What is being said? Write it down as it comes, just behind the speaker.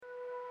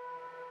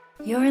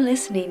You're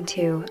listening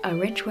to a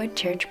Richwood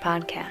Church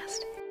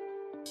podcast.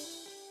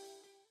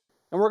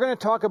 And we're going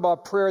to talk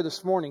about prayer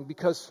this morning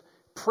because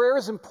prayer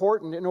is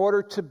important in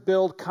order to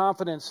build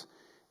confidence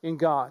in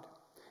God.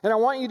 And I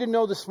want you to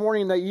know this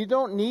morning that you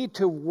don't need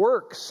to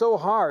work so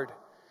hard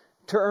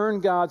to earn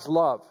God's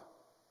love.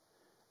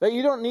 That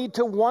you don't need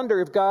to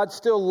wonder if God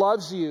still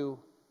loves you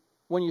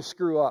when you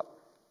screw up.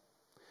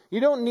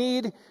 You don't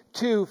need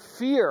to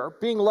fear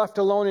being left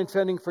alone and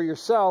fending for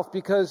yourself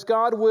because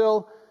God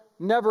will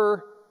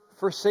never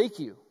forsake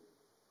you.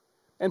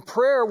 And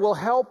prayer will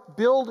help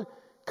build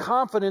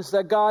confidence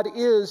that God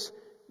is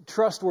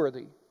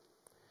trustworthy.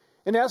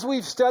 And as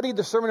we've studied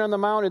the Sermon on the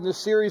Mount in this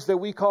series that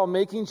we call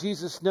Making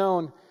Jesus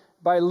Known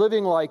by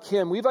Living Like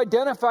Him, we've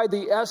identified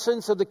the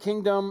essence of the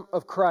kingdom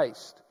of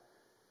Christ,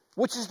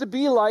 which is to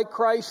be like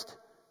Christ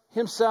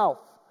himself.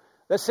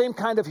 That same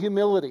kind of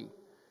humility,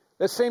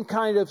 that same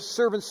kind of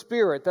servant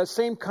spirit, that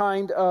same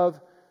kind of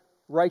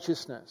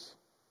righteousness.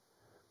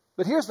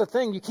 But here's the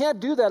thing, you can't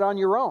do that on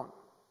your own.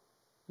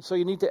 So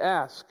you need to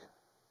ask.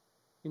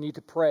 You need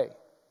to pray.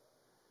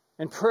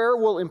 And prayer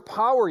will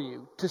empower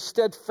you to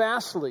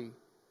steadfastly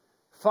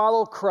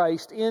follow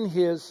Christ in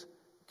his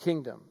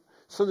kingdom.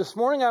 So this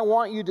morning I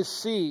want you to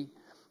see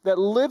that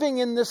living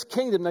in this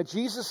kingdom that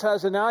Jesus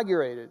has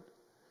inaugurated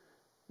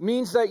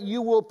means that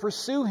you will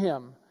pursue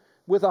him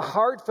with a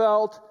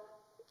heartfelt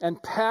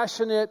and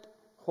passionate,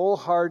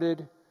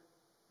 wholehearted,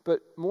 but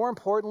more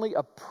importantly,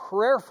 a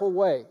prayerful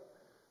way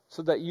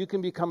so that you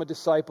can become a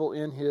disciple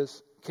in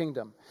his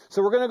kingdom.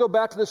 So we're going to go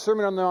back to the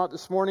Sermon on the Mount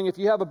this morning. If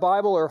you have a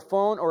Bible or a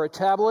phone or a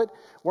tablet,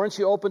 why don't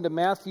you open to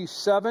Matthew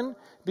 7,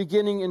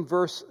 beginning in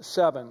verse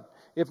 7.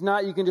 If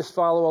not, you can just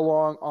follow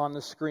along on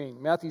the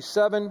screen. Matthew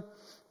 7,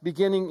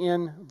 beginning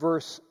in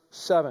verse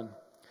 7.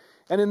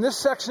 And in this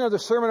section of the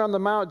Sermon on the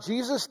Mount,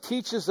 Jesus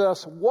teaches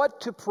us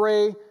what to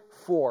pray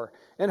for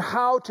and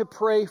how to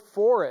pray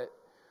for it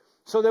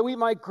so that we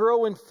might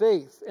grow in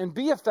faith and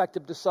be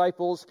effective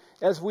disciples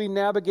as we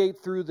navigate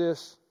through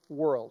this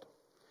world.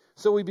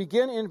 So we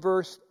begin in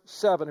verse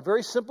 7, a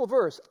very simple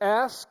verse.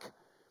 Ask,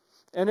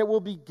 and it will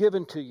be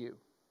given to you.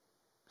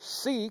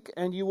 Seek,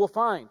 and you will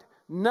find.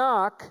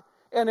 Knock,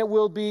 and it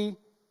will be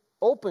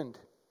opened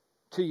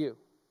to you.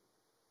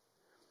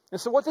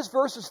 And so what this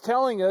verse is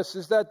telling us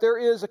is that there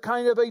is a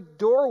kind of a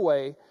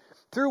doorway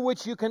through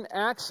which you can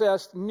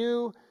access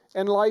new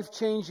and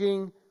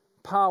life-changing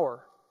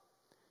power.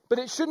 But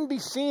it shouldn't be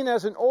seen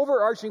as an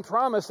overarching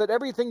promise that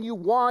everything you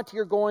want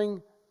you're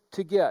going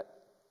to get.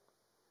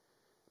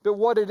 But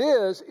what it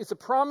is, it's a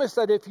promise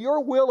that if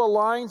your will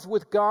aligns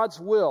with God's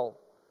will,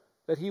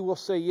 that he will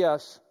say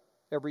yes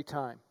every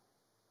time.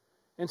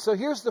 And so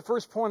here's the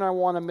first point I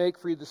want to make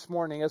for you this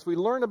morning as we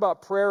learn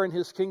about prayer in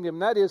his kingdom.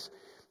 That is,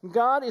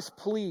 God is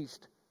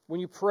pleased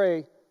when you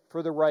pray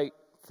for the right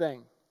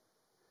thing.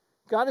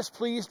 God is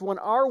pleased when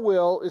our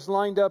will is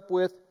lined up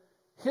with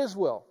his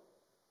will.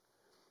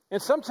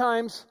 And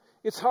sometimes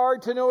it's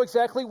hard to know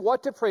exactly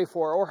what to pray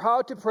for or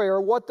how to pray or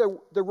what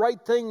the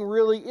right thing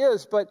really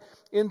is. But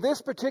in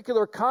this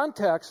particular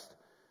context,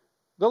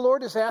 the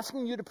Lord is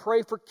asking you to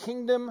pray for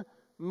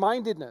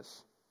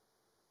kingdom-mindedness,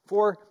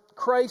 for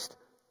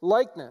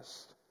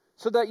Christ-likeness,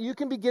 so that you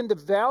can begin to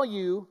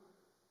value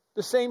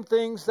the same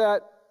things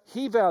that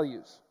he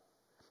values.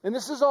 And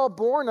this is all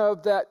born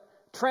of that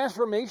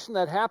transformation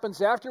that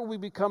happens after we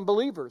become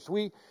believers.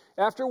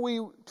 After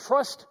we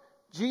trust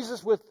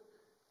Jesus with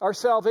our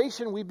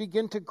salvation, we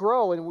begin to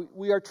grow and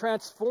we are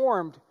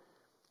transformed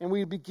and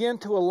we begin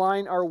to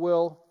align our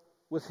will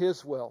with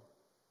his will.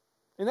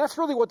 And that's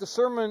really what the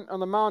Sermon on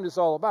the Mount is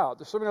all about.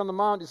 The Sermon on the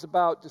Mount is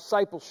about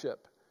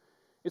discipleship.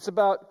 It's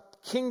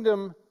about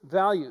kingdom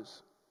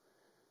values.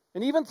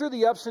 And even through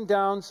the ups and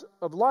downs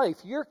of life,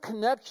 your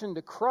connection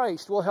to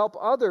Christ will help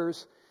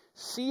others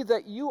see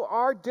that you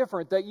are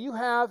different, that you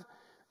have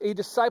a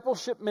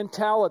discipleship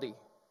mentality,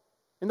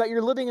 and that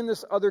you're living in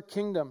this other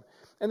kingdom.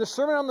 And the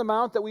Sermon on the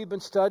Mount that we've been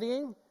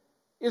studying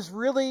is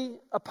really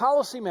a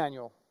policy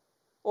manual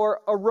or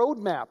a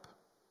roadmap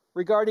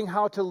regarding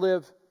how to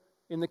live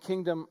in the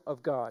kingdom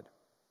of God.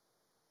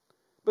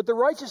 But the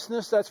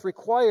righteousness that's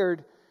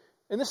required,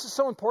 and this is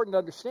so important to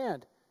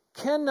understand,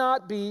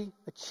 cannot be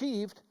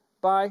achieved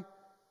by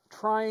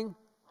trying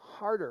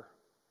harder.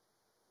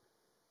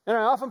 And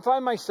I often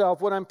find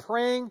myself when I'm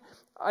praying,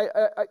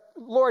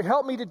 Lord,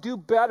 help me to do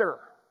better.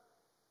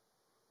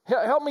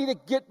 Help me to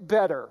get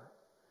better.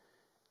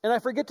 And I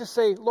forget to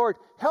say, Lord,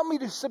 help me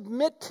to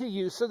submit to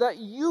you so that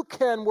you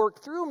can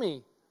work through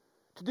me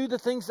to do the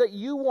things that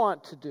you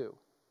want to do.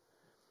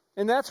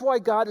 And that's why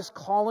God is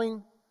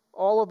calling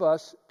all of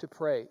us to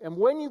pray. And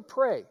when you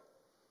pray,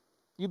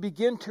 you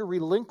begin to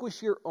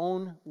relinquish your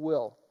own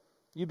will.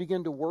 You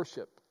begin to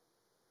worship.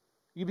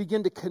 You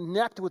begin to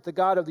connect with the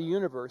God of the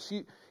universe.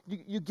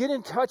 You get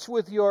in touch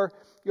with your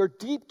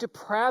deep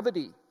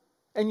depravity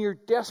and your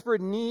desperate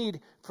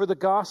need for the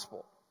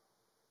gospel.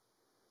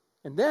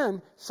 And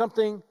then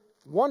something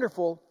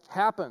wonderful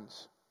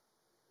happens.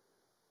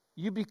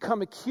 You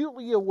become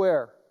acutely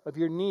aware of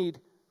your need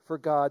for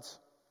God's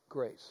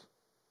grace.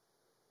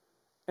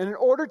 And in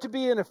order to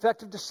be an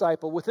effective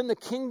disciple within the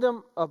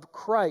kingdom of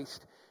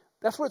Christ,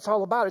 that's what it's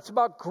all about. It's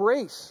about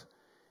grace.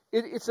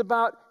 It's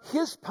about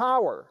His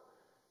power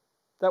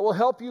that will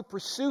help you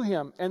pursue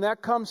Him, and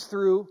that comes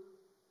through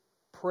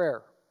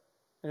prayer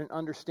and an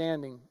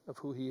understanding of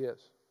who He is.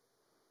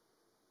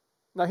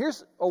 Now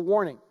here's a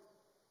warning.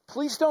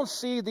 Please don't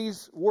see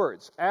these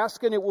words,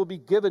 ask and it will be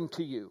given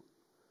to you,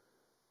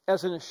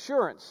 as an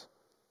assurance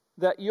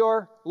that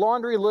your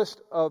laundry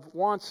list of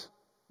wants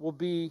will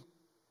be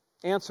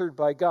answered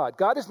by God.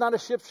 God is not a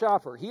ship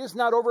shopper. He is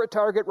not over at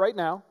Target right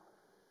now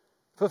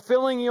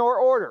fulfilling your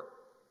order.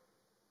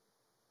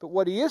 But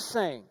what He is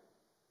saying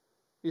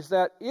is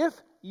that if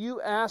you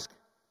ask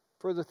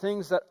for the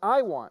things that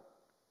I want,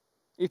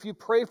 if you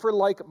pray for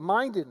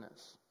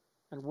like-mindedness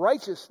and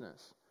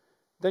righteousness,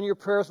 then your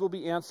prayers will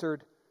be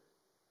answered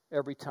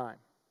every time.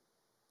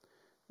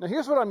 Now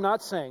here's what I'm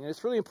not saying, and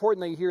it's really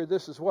important that you hear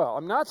this as well.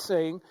 I'm not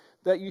saying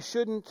that you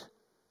shouldn't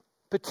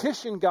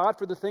petition God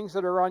for the things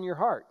that are on your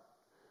heart.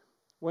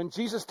 When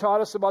Jesus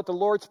taught us about the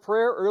Lord's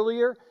Prayer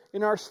earlier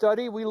in our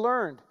study, we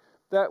learned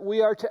that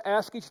we are to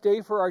ask each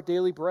day for our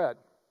daily bread.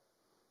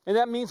 And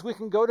that means we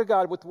can go to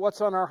God with what's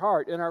on our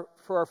heart and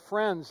for our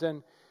friends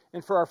and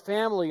for our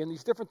family and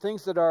these different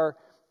things that are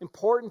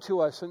important to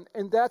us.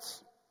 And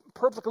that's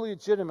perfectly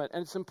legitimate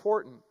and it's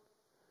important.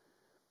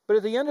 But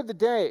at the end of the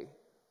day,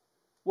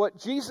 what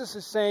Jesus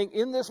is saying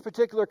in this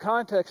particular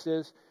context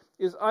is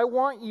I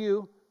want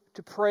you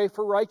to pray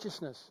for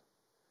righteousness.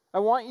 I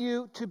want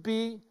you to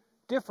be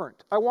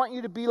different. I want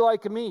you to be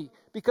like me,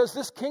 because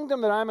this kingdom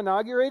that I'm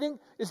inaugurating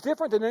is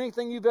different than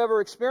anything you've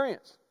ever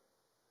experienced.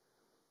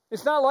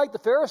 It's not like the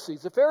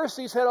Pharisees. The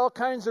Pharisees had all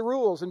kinds of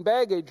rules and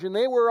baggage, and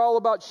they were all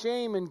about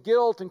shame and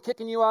guilt and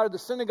kicking you out of the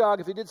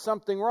synagogue if you did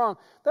something wrong.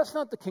 That's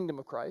not the kingdom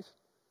of Christ.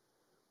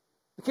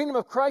 The kingdom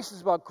of Christ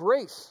is about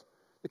grace.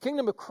 The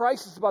kingdom of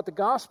Christ is about the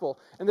gospel,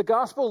 and the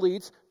gospel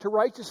leads to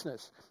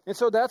righteousness. And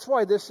so that's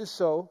why this is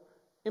so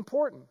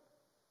important.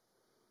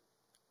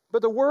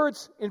 But the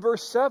words in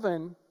verse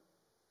 7,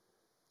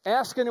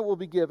 ask and it will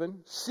be given,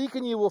 seek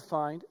and you will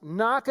find,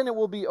 knock and it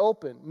will be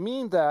open,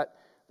 mean that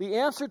the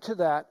answer to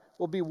that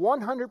will be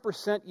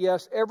 100%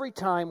 yes every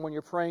time when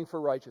you're praying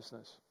for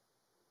righteousness.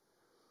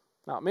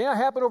 Now, it may not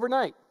happen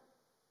overnight.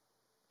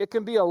 It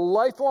can be a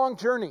lifelong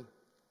journey.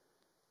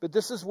 But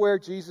this is where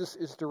Jesus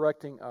is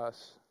directing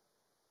us.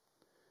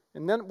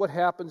 And then what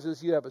happens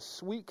is you have a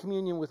sweet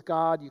communion with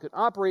God, you can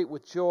operate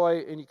with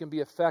joy, and you can be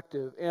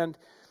effective. And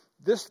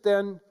this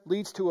then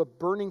leads to a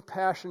burning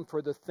passion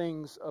for the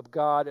things of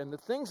God, and the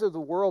things of the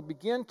world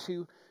begin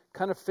to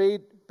kind of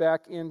fade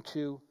back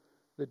into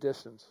the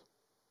distance.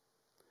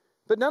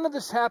 But none of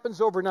this happens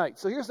overnight.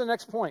 So here's the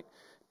next point.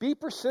 Be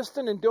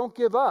persistent and don't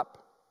give up.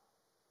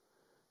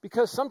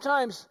 Because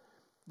sometimes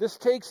this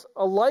takes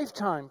a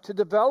lifetime to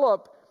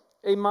develop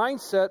a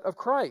mindset of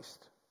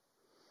Christ.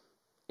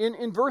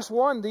 In verse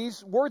 1,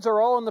 these words are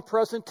all in the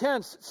present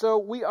tense. So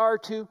we are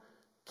to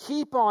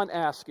keep on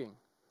asking.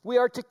 We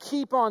are to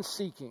keep on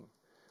seeking.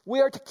 We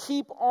are to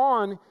keep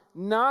on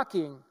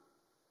knocking.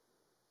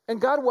 And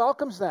God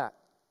welcomes that.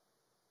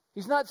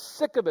 He's not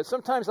sick of it.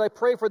 Sometimes I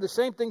pray for the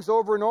same things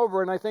over and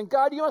over, and I think,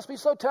 God, you must be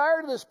so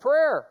tired of this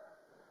prayer.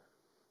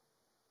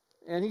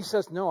 And He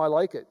says, no, I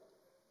like it.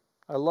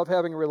 I love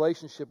having a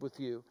relationship with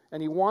you.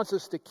 And He wants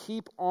us to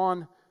keep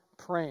on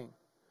praying.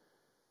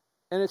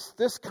 And it's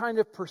this kind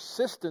of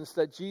persistence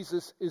that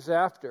Jesus is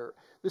after.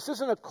 This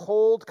isn't a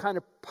cold kind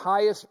of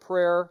pious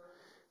prayer.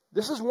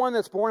 This is one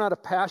that's born out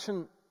of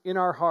passion in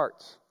our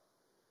hearts.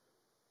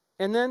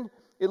 And then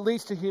it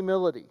leads to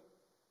humility.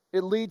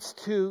 It leads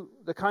to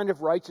the kind of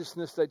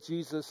righteousness that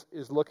Jesus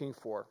is looking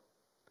for.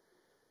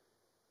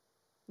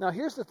 Now,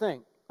 here's the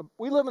thing.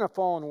 We live in a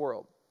fallen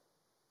world.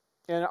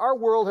 And our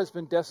world has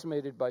been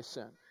decimated by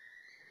sin.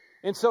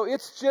 And so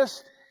it's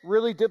just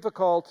really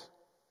difficult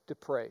to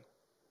pray.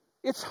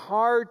 It's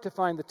hard to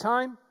find the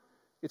time.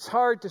 It's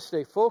hard to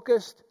stay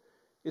focused.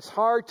 It's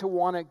hard to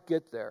want to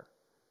get there.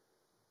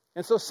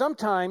 And so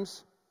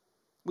sometimes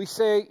we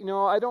say,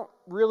 I don't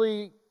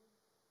really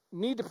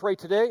need to pray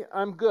today.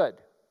 I'm good.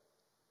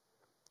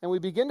 And we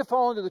begin to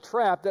fall into the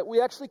trap that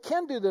we actually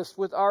can do this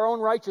with our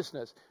own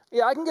righteousness.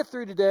 Yeah, I can get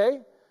through today.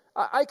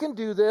 I can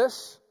do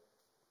this.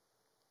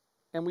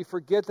 And we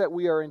forget that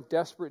we are in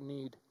desperate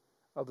need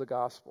of the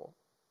gospel.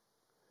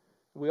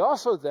 We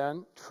also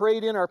then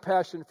trade in our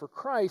passion for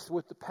Christ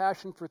with the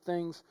passion for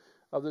things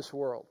of this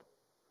world.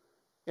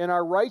 And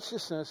our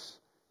righteousness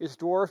is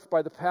dwarfed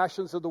by the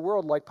passions of the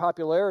world, like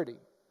popularity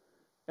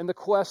and the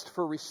quest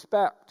for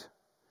respect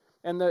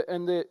and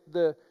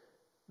the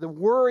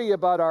worry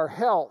about our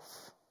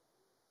health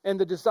and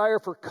the desire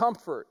for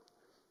comfort.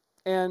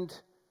 And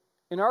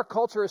in our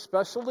culture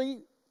especially,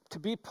 to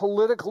be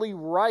politically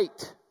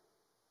right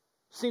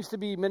seems to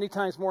be many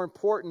times more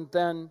important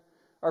than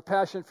our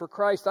passion for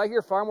Christ. I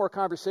hear far more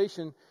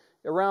conversation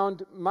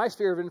around my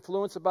sphere of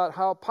influence about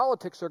how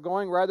politics are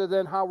going rather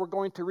than how we're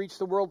going to reach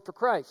the world for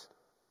Christ.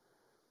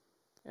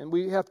 And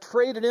we have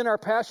traded in our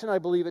passion, I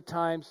believe, at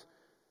times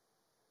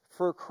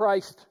for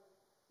Christ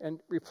and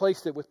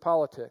replaced it with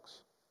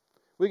politics.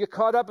 We get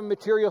caught up in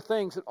material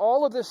things. And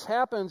all of this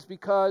happens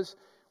because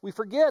we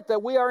forget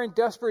that we are in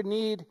desperate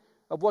need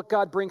of what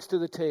God brings to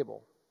the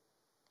table.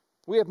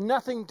 We have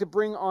nothing to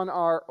bring on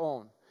our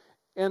own.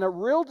 And a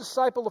real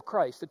disciple of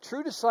Christ, a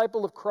true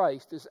disciple of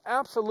Christ, is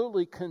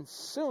absolutely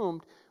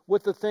consumed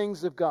with the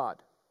things of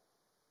God.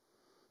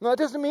 Now, that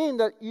doesn't mean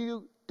that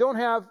you don't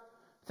have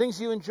things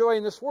you enjoy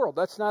in this world.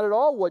 That's not at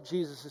all what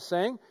Jesus is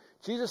saying.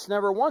 Jesus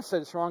never once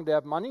said it's wrong to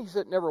have money. He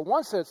said never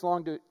once said it's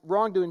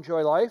wrong to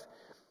enjoy life.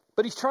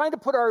 But he's trying to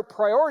put our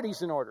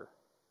priorities in order.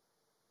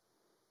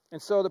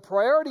 And so the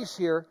priorities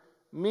here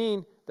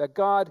mean that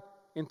God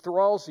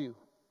enthralls you.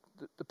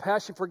 The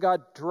passion for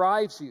God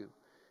drives you.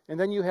 And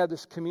then you have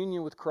this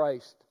communion with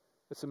Christ.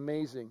 It's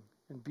amazing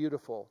and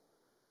beautiful.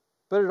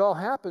 But it all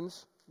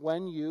happens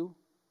when you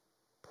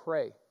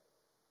pray.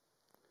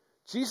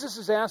 Jesus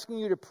is asking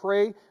you to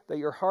pray that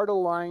your heart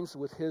aligns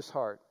with his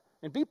heart.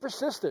 And be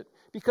persistent,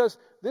 because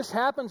this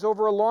happens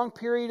over a long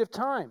period of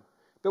time.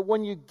 But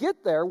when you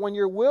get there, when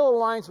your will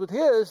aligns with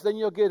his, then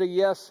you'll get a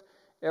yes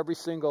every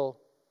single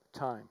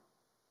time.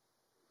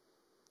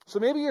 So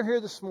maybe you're here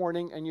this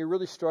morning and you're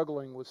really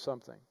struggling with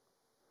something.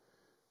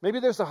 Maybe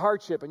there's a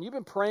hardship, and you've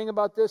been praying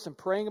about this,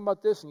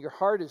 and your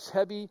heart is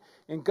heavy,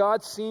 and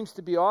God seems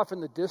to be off in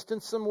the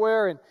distance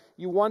somewhere, and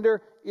you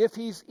wonder if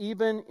he's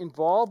even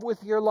involved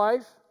with your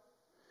life.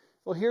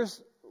 Well,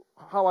 here's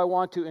how I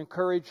want to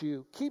encourage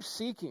you. Keep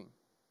seeking,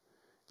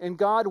 and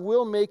God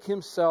will make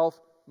himself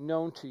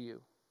known to you.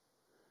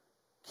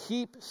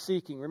 Keep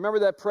seeking. Remember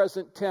that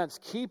present tense.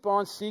 Keep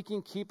on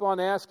seeking, keep on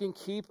asking,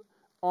 keep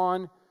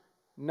on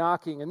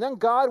knocking. And then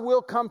God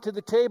will come to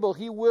the table.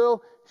 He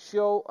will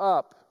show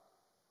up.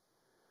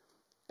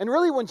 And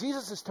really, when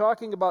Jesus is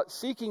talking about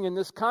seeking in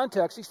this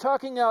context, he's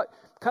talking out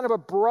kind of a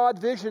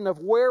broad vision of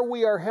where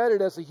we are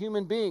headed as a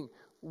human being.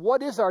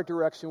 What is our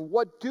direction?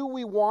 What do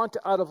we want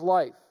out of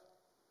life?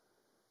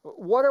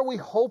 What are we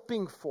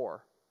hoping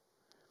for?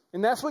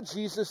 And that's what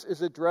Jesus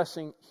is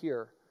addressing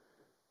here.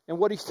 And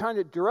what he's trying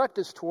to direct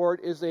us toward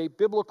is a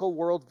biblical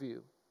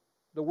worldview,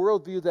 the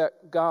worldview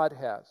that God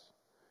has.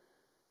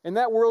 And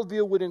that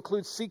worldview would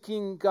include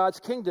seeking God's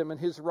kingdom and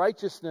his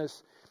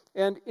righteousness.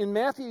 And in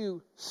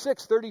Matthew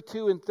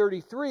 6:32 and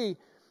 33,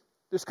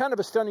 there's kind of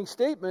a stunning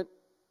statement.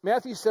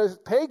 Matthew says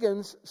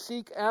pagans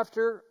seek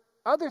after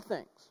other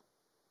things.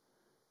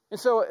 And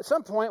so at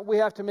some point we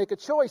have to make a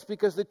choice,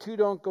 because the two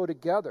don't go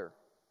together.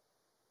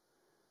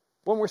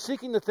 When we're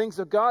seeking the things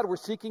of God, we're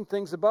seeking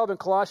things above. In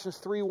Colossians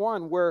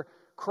 3:1, where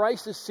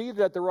Christ is seated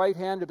at the right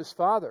hand of his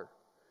Father.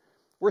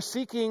 We're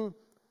seeking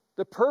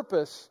the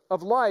purpose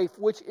of life,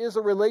 which is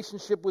a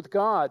relationship with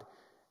God.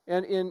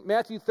 And in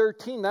Matthew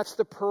 13, that's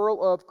the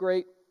pearl of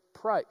great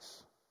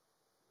price.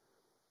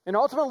 And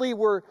ultimately,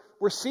 we're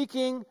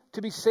seeking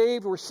to be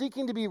saved. We're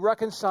seeking to be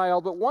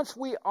reconciled. But once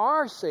we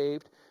are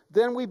saved,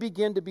 then we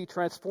begin to be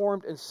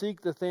transformed and seek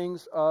the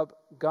things of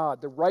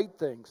God, the right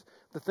things,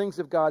 the things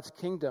of God's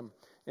kingdom.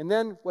 And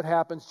then what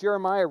happens?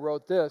 Jeremiah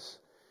wrote this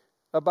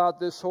about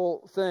this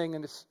whole thing,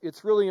 and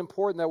it's really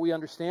important that we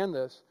understand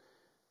this,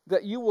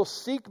 that you will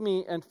seek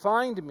me and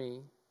find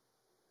me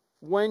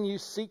when you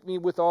seek me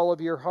with all of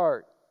your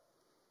heart.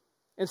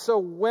 And so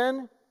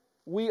when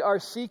we are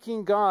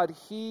seeking God,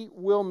 he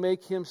will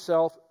make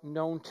himself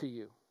known to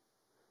you.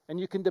 And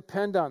you can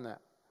depend on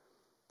that.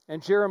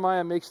 And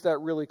Jeremiah makes that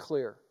really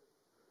clear.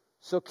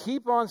 So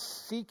keep on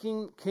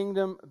seeking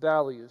kingdom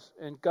values,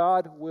 and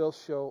God will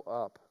show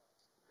up.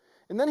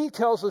 And then he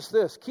tells us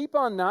this: keep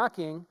on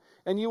knocking,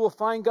 and you will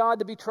find God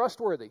to be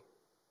trustworthy.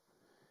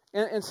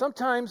 And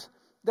sometimes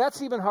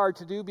that's even hard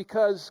to do,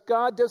 because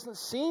God doesn't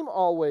seem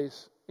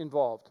always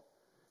involved.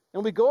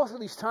 And we go through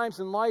these times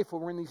in life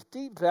where we're in these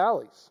deep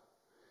valleys.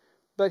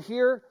 But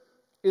here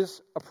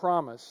is a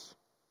promise.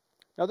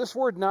 Now, this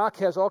word knock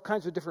has all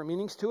kinds of different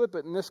meanings to it,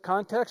 but in this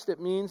context, it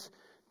means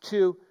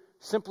to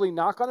simply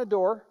knock on a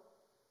door,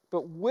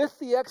 but with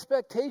the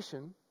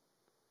expectation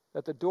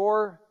that the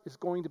door is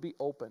going to be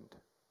opened.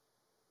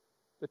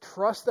 The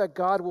trust that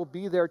God will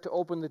be there to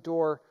open the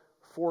door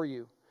for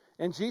you.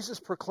 And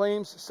Jesus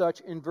proclaims such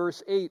in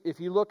verse 8.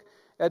 If you look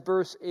at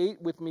verse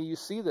 8 with me, you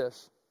see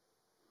this.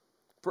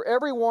 For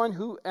everyone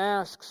who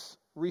asks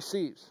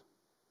receives,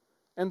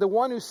 and the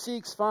one who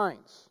seeks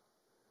finds,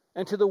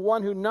 and to the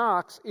one who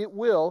knocks it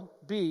will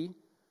be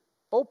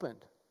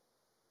opened.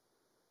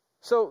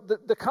 So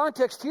the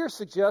context here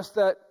suggests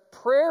that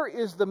prayer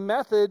is the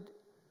method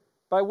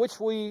by which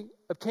we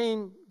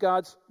obtain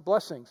God's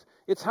blessings.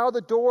 It's how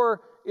the door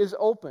is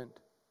opened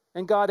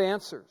and God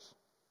answers.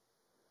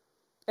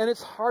 And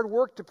it's hard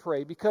work to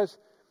pray, because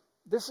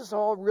this is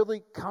all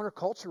really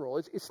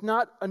countercultural. It's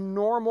not a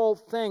normal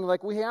thing.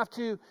 Like we have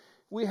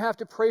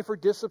to pray for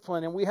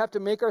discipline, and we have to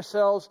make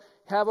ourselves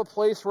have a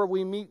place where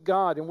we meet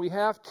God, and we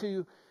have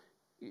to,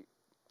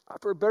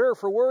 for better or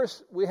for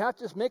worse, we have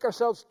to just make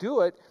ourselves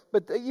do it.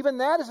 But even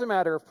that is a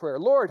matter of prayer.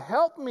 Lord,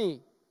 help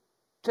me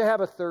to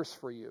have a thirst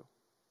for you.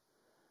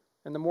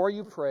 And the more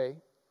you pray,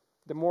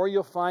 the more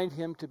you'll find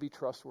him to be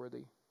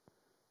trustworthy.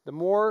 The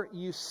more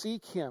you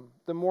seek him,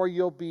 the more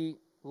you'll be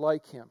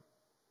like him.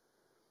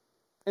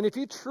 And if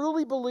you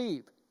truly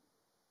believe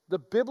the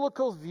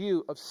biblical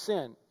view of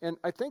sin, and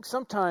I think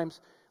sometimes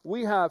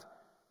we have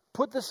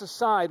put this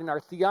aside in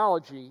our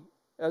theology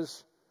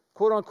as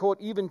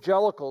quote-unquote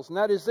evangelicals, and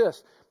that is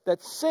this,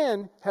 that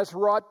sin has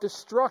wrought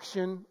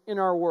destruction in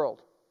our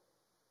world.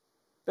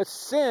 That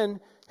sin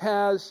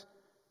has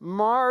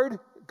marred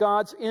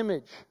God's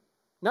image.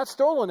 Not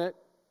stolen it,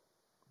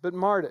 but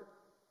marred it.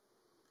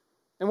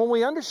 And when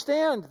we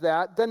understand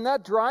that, then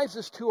that drives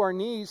us to our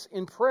knees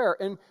in prayer.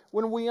 And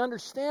when we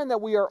understand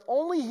that we are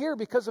only here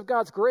because of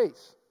God's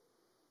grace,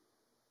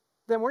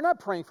 then we're not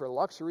praying for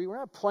luxury. We're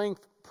not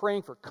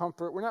praying for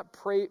comfort. We're not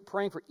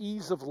praying for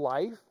ease of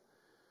life.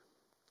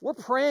 We're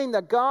praying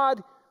that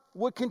God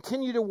would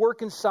continue to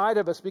work inside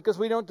of us because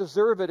we don't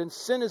deserve it, and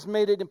sin has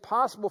made it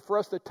impossible for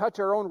us to touch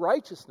our own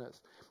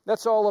righteousness.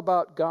 That's all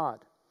about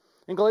God.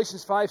 In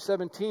Galatians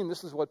 5:17,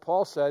 this is what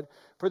Paul said,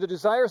 "For the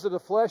desires of the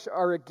flesh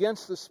are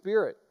against the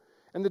Spirit,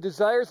 and the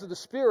desires of the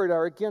Spirit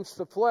are against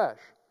the flesh.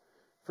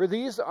 For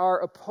these are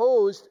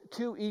opposed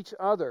to each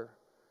other,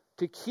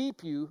 to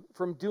keep you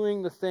from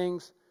doing the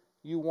things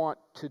you want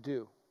to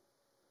do."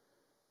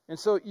 And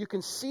so you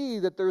can see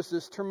that there's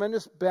this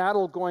tremendous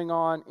battle going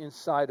on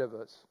inside of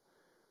us.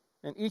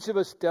 And each of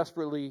us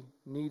desperately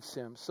needs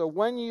Him. So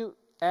when you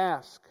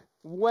ask,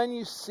 when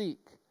you seek,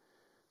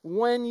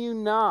 when you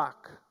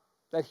knock,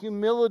 that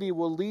humility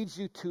will lead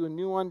you to a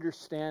new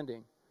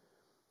understanding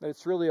that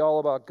it's really all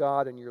about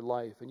God in your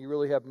life, and you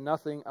really have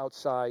nothing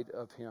outside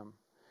of Him.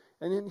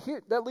 And then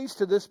here, that leads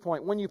to this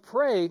point. When you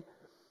pray,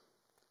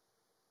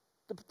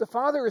 the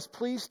Father is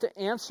pleased to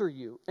answer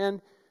you.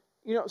 And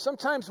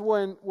sometimes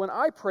when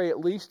I pray, at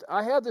least,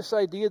 I have this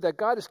idea that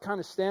God is kind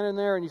of standing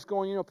there and He's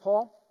going,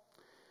 Paul,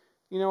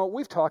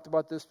 we've talked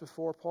about this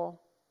before, Paul,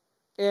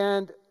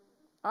 and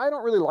I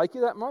don't really like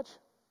you that much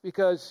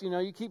because,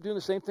 you keep doing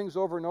the same things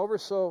over and over,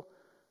 so,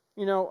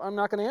 I'm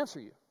not going to answer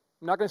you.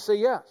 I'm not going to say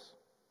yes.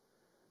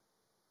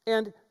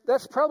 And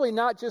that's probably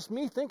not just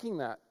me thinking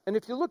that. And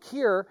if you look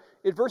here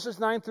at verses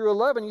 9 through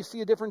 11, you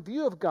see a different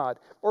view of God.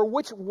 Or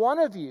which one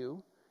of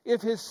you,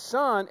 if his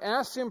son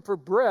asks him for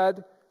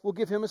bread, will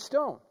give him a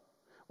stone?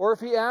 Or if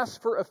he asks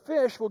for a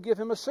fish, will give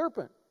him a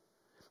serpent?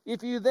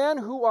 If you then,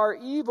 who are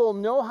evil,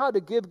 know how to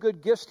give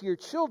good gifts to your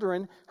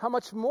children, how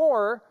much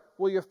more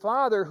will your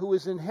Father who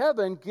is in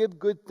heaven give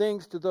good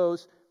things to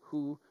those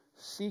who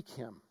seek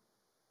Him?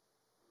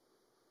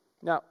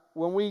 Now,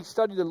 when we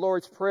studied the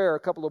Lord's Prayer a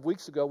couple of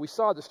weeks ago, we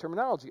saw this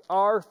terminology,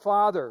 our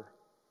Father.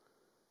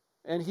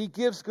 And He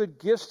gives good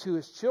gifts to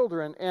His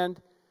children.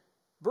 And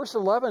verse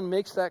 11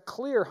 makes that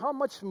clear. How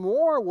much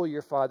more will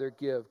your Father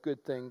give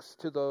good things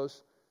to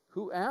those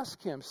who ask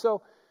Him?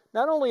 So,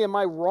 not only am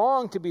I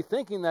wrong to be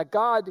thinking that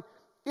God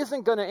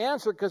isn't going to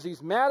answer because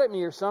He's mad at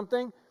me or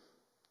something.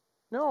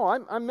 No,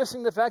 I'm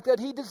missing the fact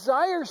that He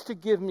desires to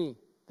give me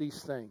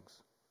these things.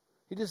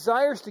 He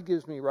desires to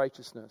give me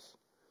righteousness.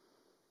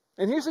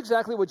 And here's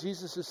exactly what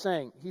Jesus is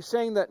saying. He's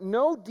saying that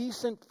no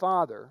decent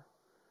father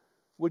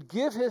would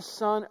give his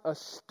son a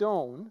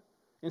stone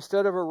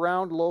instead of a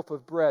round loaf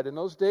of bread. In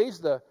those days,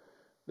 the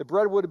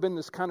bread would have been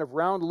this kind of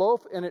round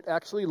loaf, and it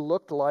actually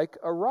looked like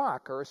a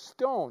rock or a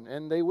stone,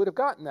 and they would have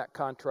gotten that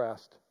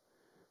contrast.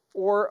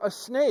 Or a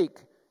snake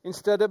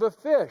instead of a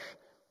fish.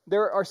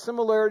 There are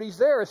similarities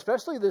there,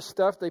 especially this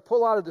stuff they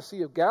pull out of the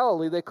Sea of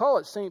Galilee. They call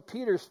it St.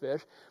 Peter's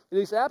fish. It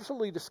is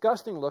absolutely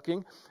disgusting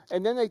looking,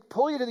 and then they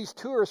pull you to these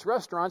tourist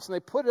restaurants, and they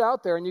put it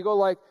out there, and you go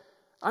like,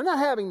 I'm not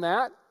having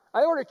that.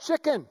 I ordered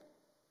chicken.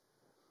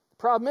 The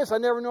problem is I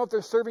never know if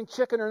they're serving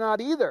chicken or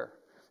not either.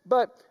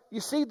 But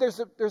you see,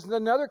 there's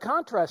another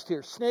contrast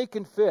here, snake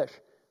and fish.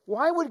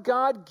 Why would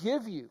God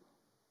give you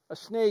a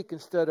snake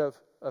instead of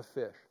a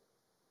fish?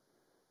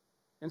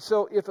 And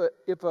so if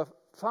a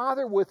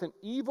father with an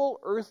evil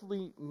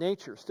earthly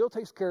nature still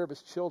takes care of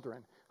his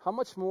children, how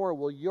much more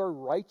will your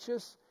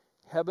righteous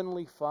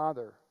heavenly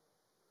Father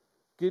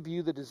give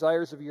you the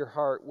desires of your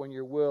heart when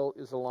your will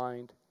is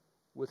aligned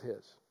with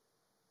His?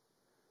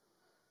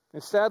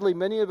 And sadly,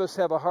 many of us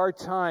have a hard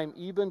time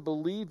even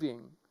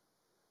believing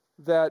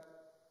that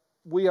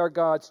we are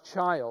God's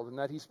child and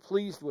that He's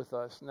pleased with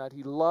us and that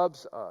He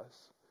loves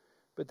us.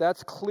 But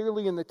that's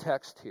clearly in the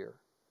text here.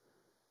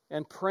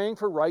 And praying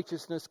for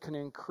righteousness can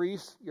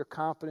increase your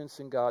confidence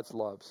in God's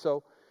love.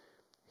 So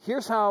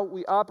here's how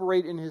we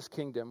operate in His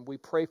kingdom. We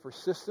pray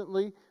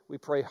persistently, we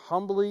pray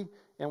humbly,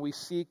 and we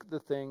seek the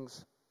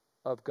things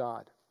of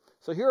God.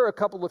 So here are a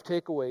couple of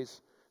takeaways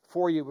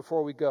for you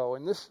before we go.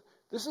 And this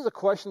is a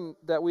question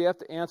that we have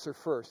to answer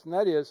first. And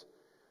that is,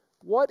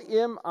 what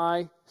am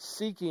I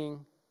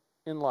seeking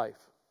in life?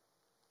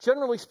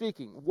 Generally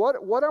speaking,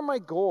 what are my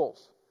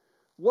goals?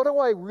 What do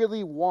I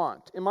really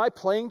want? Am I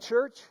playing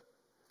church?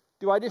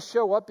 Do I just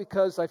show up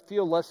because I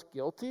feel less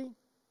guilty?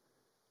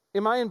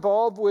 Am I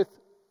involved with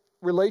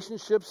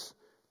relationships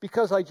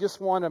because I just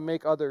want to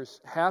make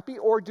others happy?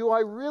 Or do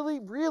I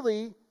really,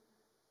 really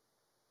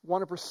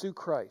want to pursue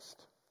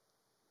Christ?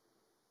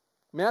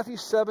 Matthew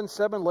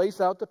 7:7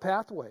 lays out the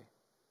pathway.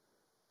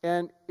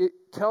 And it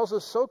tells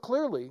us so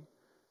clearly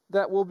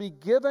that we'll be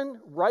given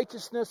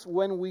righteousness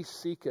when we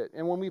seek it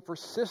and when we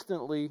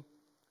persistently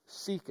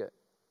seek it.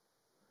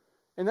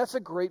 And that's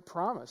a great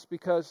promise,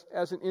 because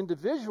as an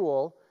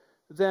individual,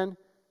 then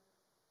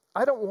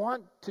I don't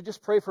want to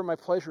just pray for my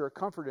pleasure or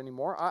comfort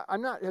anymore.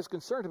 I'm not as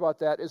concerned about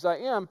that as I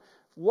am,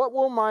 what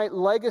will my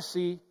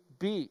legacy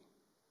be?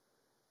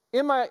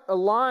 Am I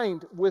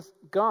aligned with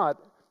God?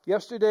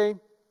 Yesterday,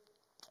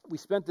 we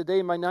spent the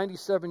day, my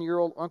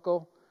 97-year-old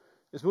uncle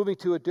is moving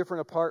to a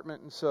different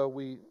apartment, and so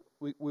we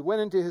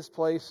went into his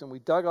place and we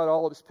dug out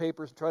all of his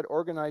papers and tried to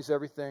organize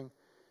everything.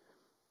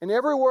 And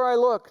everywhere I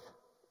looked,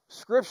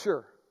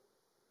 Scripture,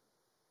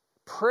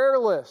 prayer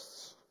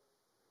lists,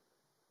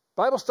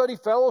 Bible study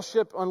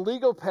fellowship on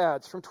legal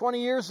pads from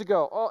 20 years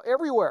ago,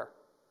 everywhere.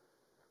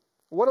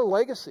 What a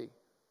legacy.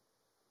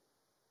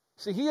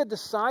 See, he had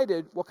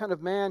decided what kind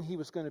of man he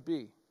was going to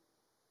be.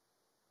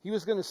 He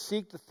was going to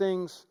seek the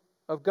things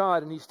of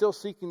God, and he's still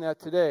seeking that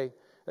today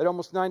at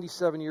almost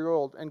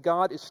 97-year-old, and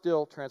God is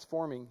still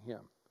transforming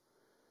him.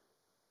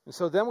 And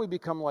so then we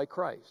become like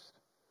Christ.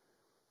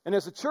 And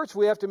as a church,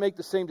 we have to make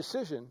the same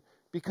decision,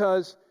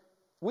 because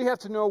we have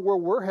to know where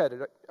we're headed.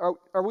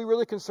 Are we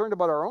really concerned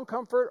about our own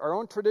comfort, our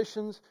own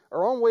traditions,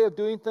 our own way of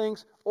doing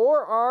things,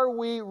 or are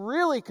we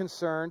really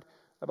concerned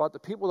about the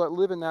people that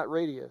live in that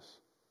radius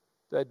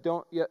that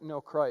don't yet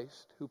know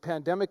Christ, who,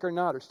 pandemic or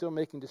not, are still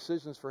making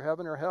decisions for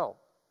heaven or hell?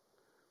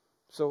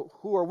 So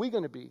who are we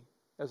going to be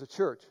as a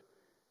church?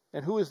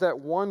 And who is that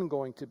one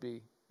going to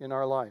be in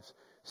our lives?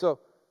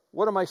 So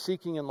what am I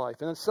seeking in life?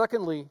 And then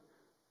secondly,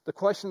 the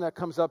question that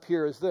comes up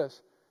here is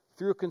this: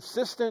 through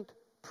consistent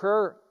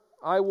prayer,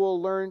 I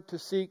will learn to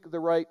seek the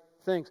right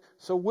things.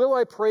 So will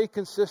I pray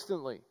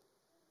consistently?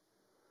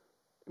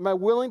 Am I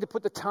willing to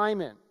put the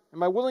time in?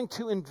 Am I willing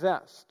to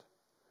invest?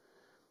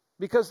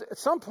 Because at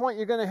some point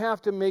you're going to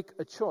have to make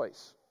a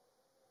choice.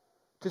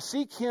 To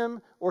seek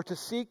Him or to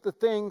seek the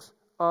things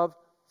of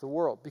the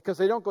world. Because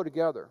they don't go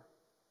together.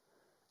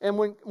 And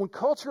when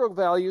cultural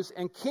values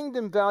and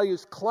kingdom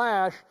values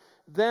clash,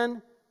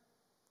 then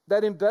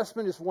that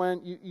investment is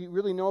when you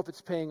really know if it's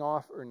paying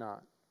off or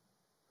not.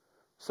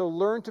 So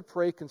learn to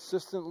pray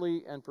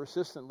consistently and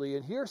persistently.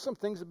 And here are some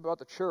things about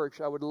the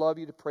church I would love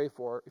you to pray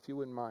for, if you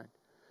wouldn't mind.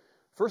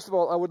 First of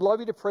all, I would love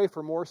you to pray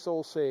for more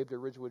souls saved at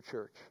Ridgewood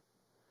Church.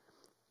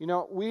 You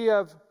know,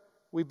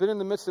 we've been in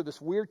the midst of this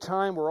weird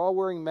time. We're all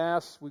wearing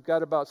masks. We've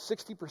got about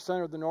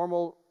 60% of the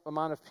normal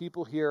amount of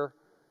people here.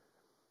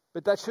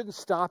 But that shouldn't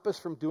stop us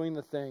from doing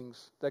the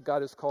things that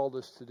God has called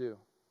us to do.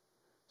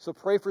 So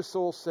pray for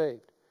souls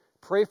saved.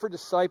 Pray for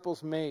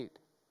disciples made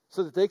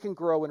so that they can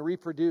grow and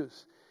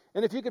reproduce.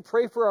 And if you could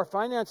pray for our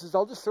finances,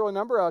 I'll just throw a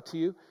number out to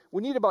you.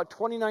 We need about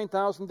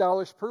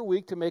 $29,000 per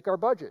week to make our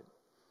budget.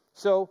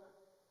 So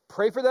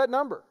pray for that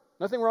number.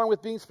 Nothing wrong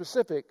with being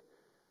specific.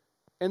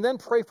 And then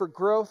pray for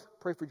growth,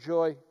 pray for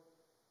joy,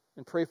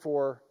 and pray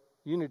for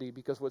unity.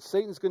 Because what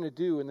Satan's going to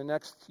do in the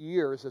next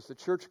years as the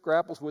church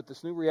grapples with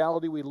this new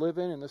reality we live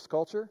in this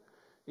culture,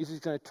 is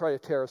he's going to try to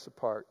tear us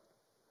apart.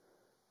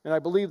 And I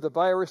believe the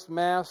virus,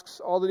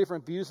 masks, all the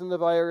different views on the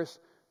virus,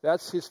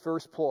 that's his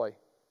first ploy.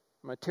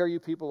 I'm going to tear you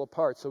people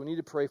apart, so we need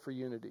to pray for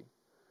unity.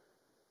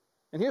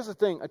 And here's the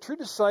thing. A true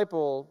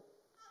disciple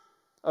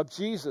of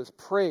Jesus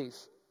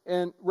prays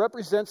and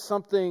represents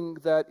something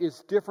that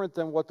is different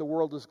than what the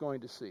world is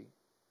going to see.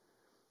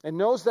 And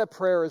knows that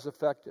prayer is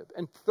effective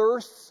and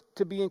thirsts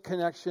to be in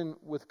connection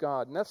with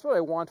God. And that's what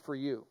I want for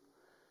you.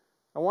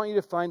 I want you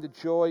to find the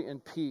joy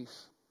and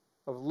peace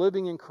of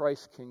living in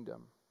Christ's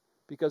kingdom,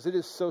 because it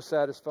is so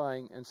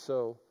satisfying and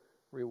so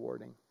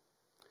rewarding.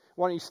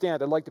 Why don't you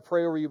stand? I'd like to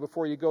pray over you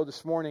before you go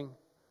this morning.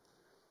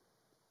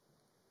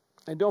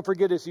 And don't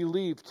forget as you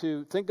leave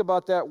to think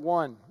about that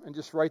one and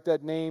just write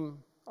that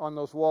name on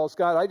those walls.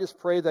 God, I just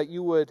pray that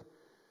you would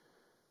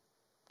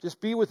just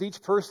be with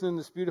each person in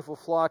this beautiful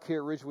flock here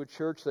at Ridgewood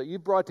Church that you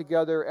brought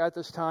together at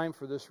this time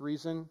for this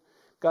reason.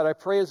 God, I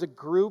pray as a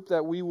group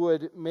that we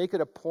would make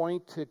it a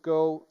point to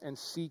go and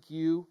seek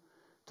you,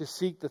 to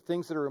seek the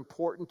things that are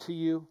important to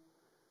you,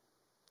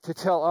 to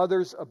tell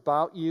others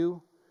about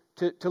you,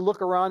 to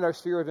look around our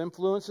sphere of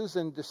influences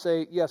and to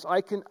say, yes,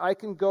 I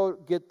can go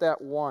get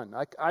that one.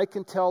 I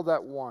can tell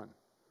that one.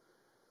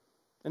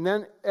 And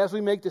then as we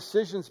make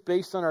decisions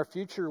based on our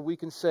future, we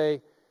can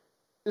say,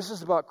 this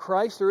is about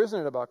Christ or isn't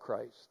it about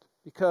Christ?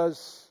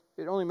 Because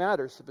it only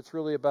matters if it's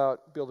really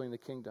about building the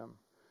kingdom.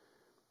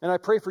 And I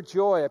pray for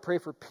joy, I pray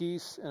for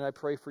peace, and I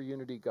pray for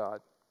unity,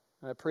 God.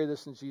 And I pray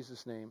this in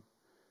Jesus' name.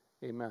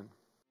 Amen.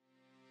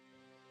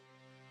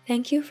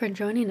 Thank you for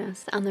joining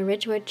us on the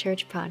Ridgewood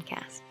Church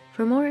podcast.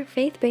 For more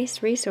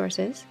faith-based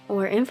resources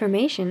or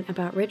information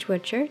about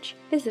Ridgewood Church,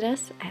 visit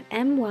us at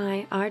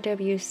myrwc.org.